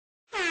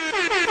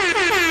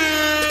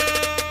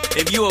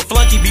If you a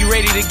flunky, be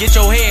ready to get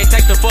your head,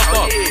 take the fuck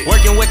off.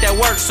 Working with that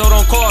work, so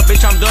don't call,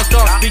 bitch, I'm ducked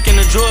off. Speaking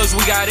of drugs,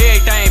 we got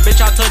everything,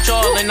 bitch, I touch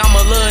all, and I'm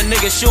a little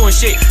nigga shooting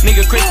shit.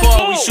 Nigga Chris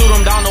Paul, we shoot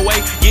them down the way,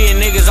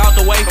 getting niggas out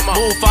the way.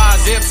 Move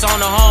 5 zips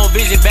on the home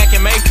visit back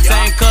in May.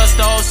 Same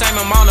custos, same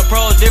amount of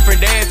pros,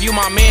 different day. If you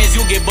my mans,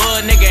 you get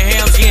bud, nigga,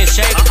 hams getting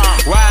shake.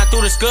 Riding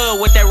through the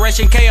scud with that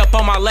Russian K up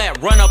on my lap,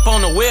 run up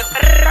on the whip.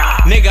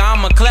 Nigga,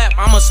 I'm a clap,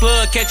 I'm a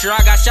slug catcher, I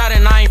got shot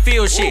and I ain't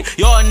feel shit.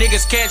 Y'all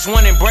niggas catch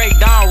one and break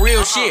down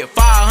real shit.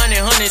 500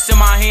 hundreds in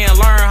my hand,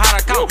 learn how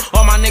to count.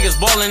 All my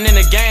niggas ballin' in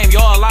the game,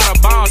 y'all a lot of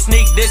bounds.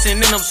 Sneak dissing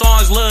in them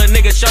songs, little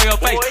nigga, show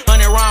your face.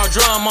 100 round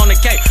drum on the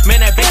K,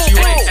 man, that bitch you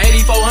race.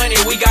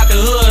 8400, we got the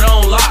hood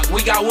on lock.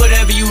 We got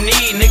whatever you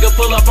need, nigga,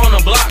 pull up on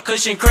the block.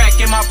 Cushion crack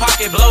in my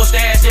pocket, blow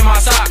stash in my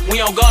sock.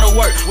 We don't go to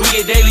work, we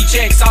get daily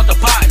checks out the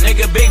pot.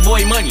 Nigga, big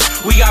boy money,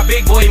 we got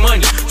big boy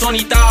money.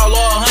 20,000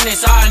 all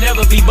hundreds, I'll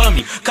never be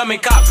bummy. Come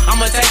and cop,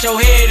 I'ma take your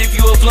head if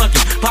you a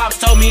flunky.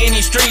 Pops told me in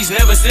these streets,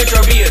 never snitch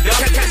or be a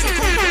dummy.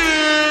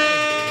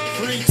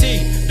 Free T,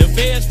 the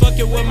feds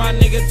fucking with my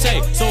nigga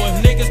Tay. So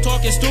if niggas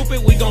talking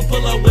stupid, we gon'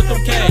 pull up with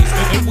them K's.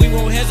 If we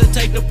won't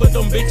hesitate to put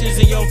them bitches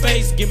in your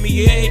face, give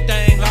me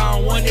everything, I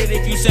don't want it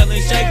if you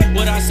sellin' shake.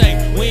 What I say,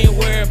 we ain't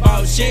worried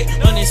about shit.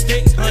 100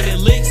 sticks, 100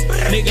 licks,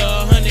 nigga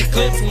 100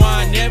 clips.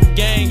 Wine every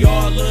gang,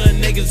 y'all little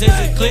niggas is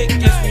a click.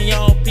 Kiss me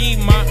on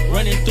Piedmont,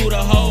 running through the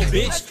whole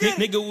bitch.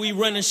 Nigga, we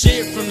running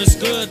shit from the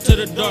scud to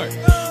the dark.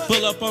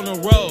 Pull up on the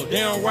road,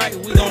 damn right,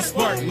 we gon'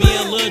 spark. Me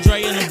and Lil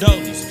Dre in the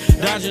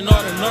dozies, dodging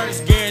all the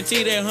narcs.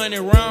 Guarantee that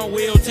 100 round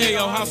will tear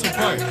your house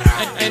apart.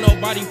 Ain't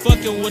nobody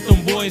fucking with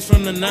them boys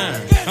from the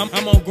 9.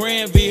 I'm on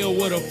Granville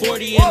with a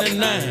 40 and a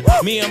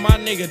 9. Me and my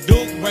nigga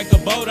Duke break a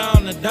boat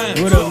on the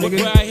dime. What up,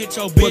 nigga? Where I hit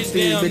your bitch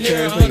down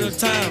near 100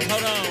 times.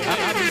 Hold on.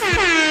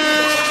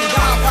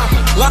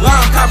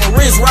 Lime copper,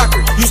 wrist rocker.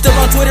 You still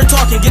on Twitter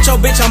talking, get your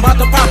bitch, I'm about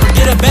to pop her.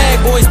 Get a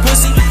bag, boys,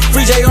 pussy.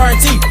 Free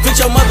JR&T. Fit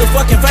your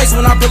motherfucking face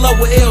when I pull up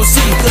with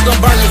LC. Cause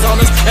them burners on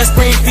us. That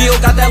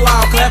Springfield got that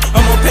loud clap.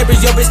 I'm on papers,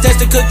 your bitch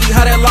test the cookie,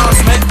 how that loud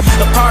smack.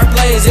 The power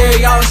plays,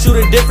 every y'all shoot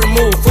a different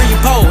move. Free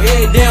pole,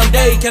 every damn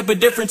day kept a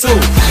different tool.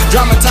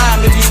 Drama time,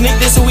 if you sneak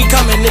this, we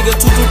coming, nigga.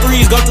 2 through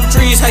 3s, go through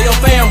trees, hey your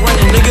fam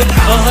running, nigga.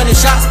 100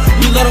 shots,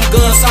 we let them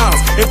gun sounds.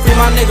 And free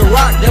my nigga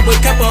Rock, that boy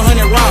kept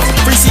 100 rounds.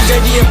 Free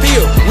CJD and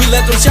Peel, we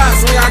let them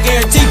shots ring, I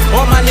guarantee.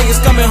 All my niggas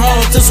coming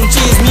home to some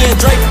cheese, me and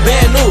Drake,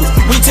 bad news.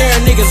 We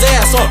tearing niggas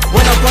ass off.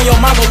 Run up on your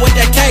mama with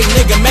that K,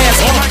 nigga,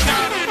 mask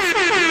on.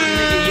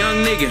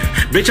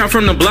 Bitch, I'm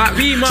from the block.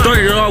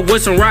 Started off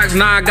with some rocks,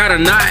 now I got a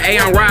knot. Hey,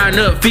 I'm riding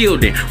up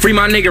fielding. Free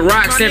my nigga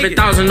Rock,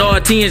 7,000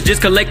 all tens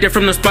just collected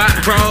from the spot.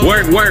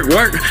 Work, work,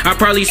 work. I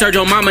probably served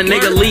your mama,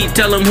 nigga. Lead,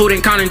 tell him who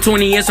done counting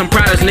 20 and some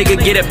products,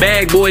 nigga. Get a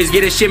bag, boys,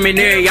 get a shipment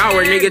every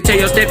hour, nigga. Tell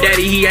your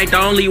stepdaddy he ain't the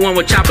only one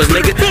with choppers,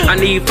 nigga. I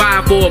need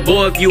 5 for a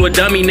boy if you a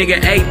dummy,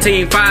 nigga.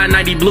 18,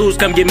 590 blues,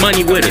 come get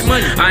money with us.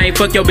 I ain't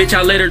fuck your bitch,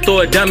 I let her throw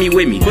a dummy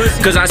with me.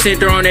 Cause I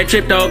sent her on that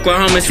trip to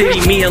Oklahoma City.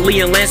 Me and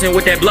Lee and Lansing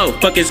with that blow,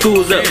 fucking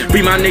schools up.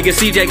 Free my nigga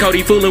CJ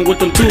Cody fooling with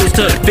them tools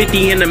tucked.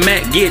 50 in the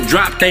Mac, get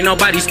dropped. Ain't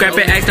nobody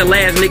scrapping. Ask the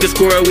last nigga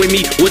squirrel with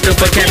me. What the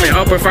fuck happened?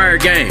 Upper fire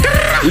gang.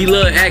 We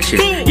love action.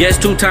 Yes,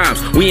 2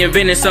 times. We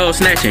invented soul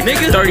snatching.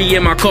 30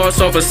 in my car,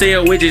 so for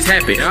sale, which just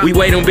happened. We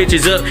weigh them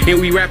bitches up and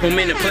we wrap them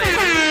in the plate.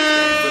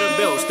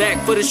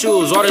 Stack for the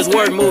shoes, all this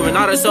work moving.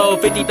 I done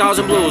sold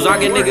 50,000 blues. I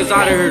get niggas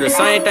out of here, the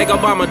same thing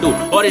Obama do.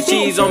 All this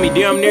cheese on me,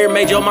 damn near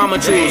made your mama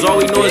choose. All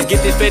we know is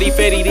get this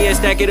fetty, then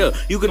stack it up.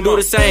 You can do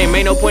the same,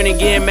 ain't no point in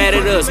getting mad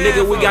at us.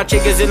 Nigga, we got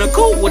chickens in the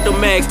coop with the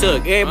mags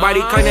tucked.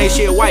 Everybody kind that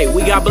shit white,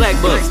 we got black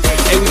bucks.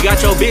 Hey, we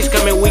got your bitch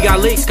coming, we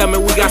got licks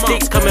coming, we got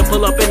sticks coming,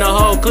 pull up in the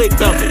whole click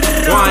thumping.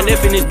 Wine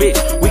F in this bitch,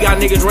 we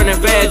got niggas running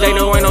fast. Ain't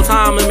no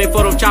time limit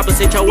for them choppers,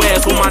 hit your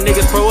ass. When my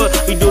niggas pro up,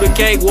 we do the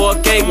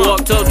cakewalk,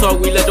 tough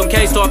talk. We let them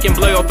case talk and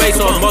blow your face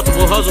off.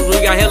 Multiple hustles,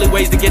 we got hella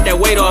ways to get that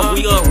weight off.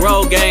 We up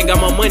road gang, got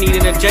more money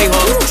than a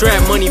J-Hawk.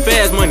 Trap money,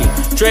 fast money,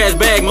 trash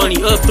bag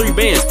money, up 3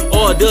 bands.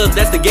 All dubs,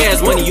 that's the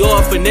gas money.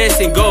 Y'all finesse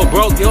and go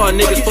broke. Y'all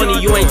niggas funny,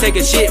 you ain't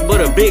taking shit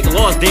but a big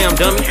loss, damn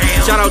dummy.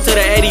 Shout out to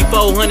the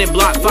 8400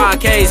 block,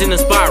 5Ks in the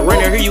spot.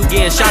 Runner, here you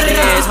getting shot in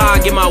the ass. How I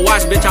get my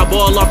watch, bitch, I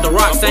ball off the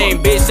rock.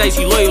 Same bitch say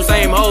she loyal,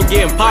 same hoe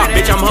getting popped.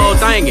 Bitch, I'm whole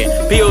thangin'.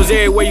 Pills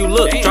everywhere you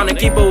look. Tryna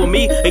keep up with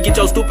me and get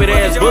your stupid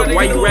ass booked.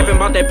 Why you rapping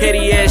about that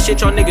petty ass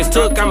shit y'all niggas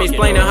took? I'm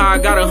explaining how I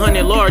got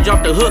 100 large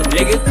off the hook,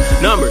 nigga.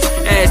 Numbers,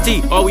 ass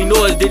T, all we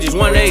know is digits.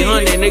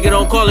 1-800, nigga,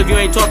 don't call if you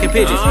ain't talking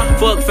pigeons.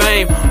 Fuck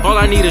fame, all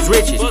I need is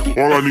riches.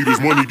 All I need is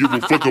money, give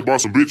a fuck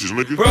about some bitches,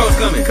 nigga. Bros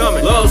coming,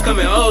 lows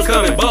coming, O's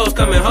coming, bows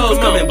coming, hoes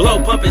coming,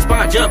 blow pumping,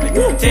 spot jumping.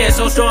 10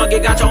 so strong,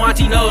 it got your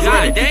auntie nose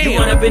running. You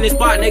went up in this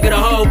spot, nigga, the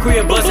whole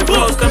crib bustin'.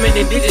 Bros coming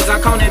in digits, I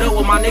count it up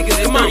with my niggas.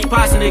 It's 30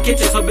 pots in the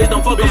kitchen, so bitch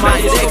don't fuck with my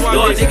ex.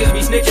 Y'all niggas be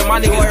snitching, my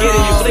niggas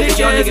getting you flicking.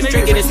 Y'all niggas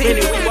tricking and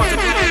spinning, we walkin'.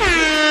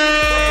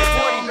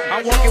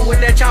 I'm walking with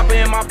that chopper. chopper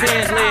in my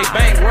pants leg,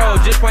 bankroll.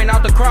 Just point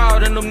out the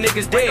crowd and them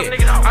niggas dead.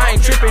 I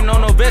ain't tripping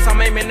on no vest,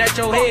 I'm aiming at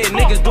your head.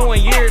 Niggas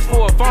doing years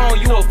for a phone,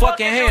 you a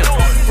fucking ham.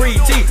 Free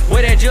T,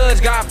 where that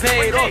judge got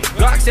paid up.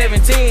 Glock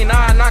 17,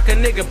 I knock a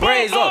nigga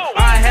braids up.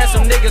 I had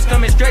some niggas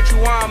come and stretch you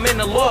while I'm in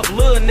the loft.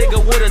 Little nigga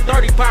with a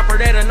 30 popper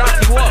that'll knock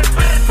you up.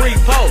 Free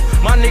pole,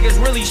 my niggas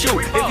really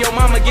shoot. If your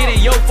mama get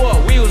it, yo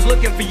fault, we was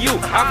looking for you.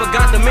 I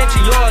forgot to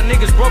mention y'all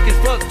niggas broke as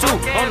fuck too.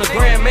 On the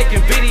gram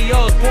making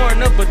videos,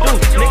 pouring up a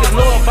deuce. Niggas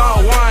know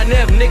about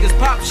YNF, niggas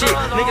pop shit.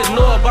 Niggas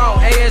know about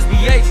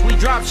ASBH, we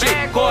drop shit.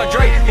 Call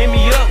Drake, hit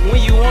me up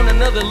when you want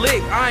another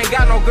lick. I ain't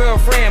got no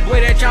girlfriend,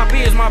 boy that chop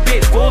is my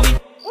bitch,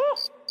 bully.